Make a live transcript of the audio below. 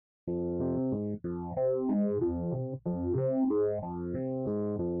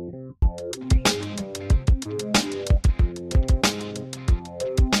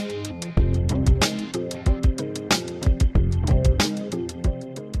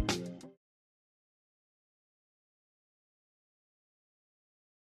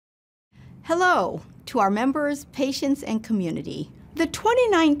Hello to our members, patients, and community. The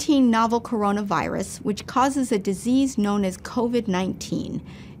 2019 novel coronavirus, which causes a disease known as COVID-19,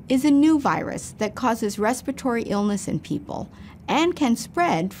 is a new virus that causes respiratory illness in people and can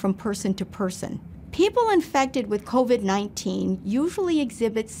spread from person to person. People infected with COVID-19 usually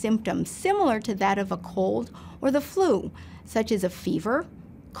exhibit symptoms similar to that of a cold or the flu, such as a fever,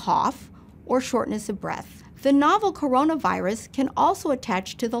 cough, or shortness of breath. The novel coronavirus can also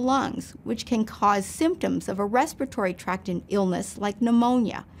attach to the lungs, which can cause symptoms of a respiratory tract illness like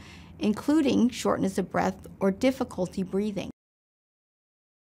pneumonia, including shortness of breath or difficulty breathing.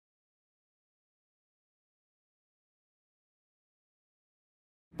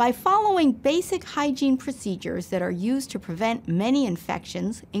 By following basic hygiene procedures that are used to prevent many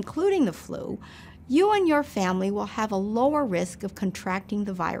infections, including the flu, you and your family will have a lower risk of contracting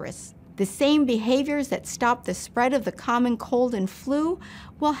the virus. The same behaviors that stop the spread of the common cold and flu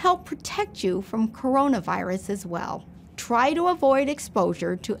will help protect you from coronavirus as well. Try to avoid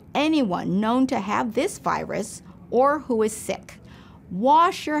exposure to anyone known to have this virus or who is sick.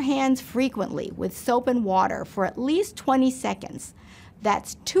 Wash your hands frequently with soap and water for at least 20 seconds.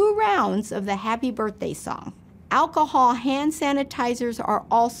 That's 2 rounds of the Happy Birthday song. Alcohol hand sanitizers are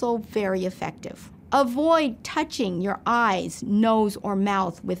also very effective. Avoid touching your eyes, nose, or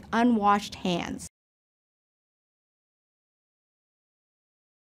mouth with unwashed hands.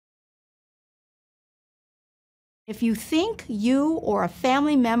 If you think you or a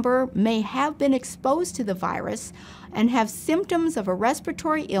family member may have been exposed to the virus and have symptoms of a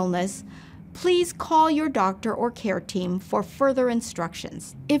respiratory illness, please call your doctor or care team for further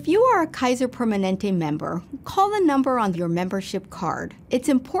instructions. If you are a Kaiser Permanente member, call the number on your membership card. It's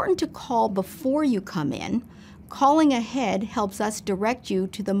important to call before you come in. Calling ahead helps us direct you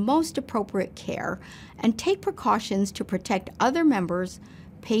to the most appropriate care and take precautions to protect other members,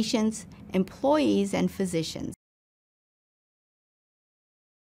 patients, employees, and physicians.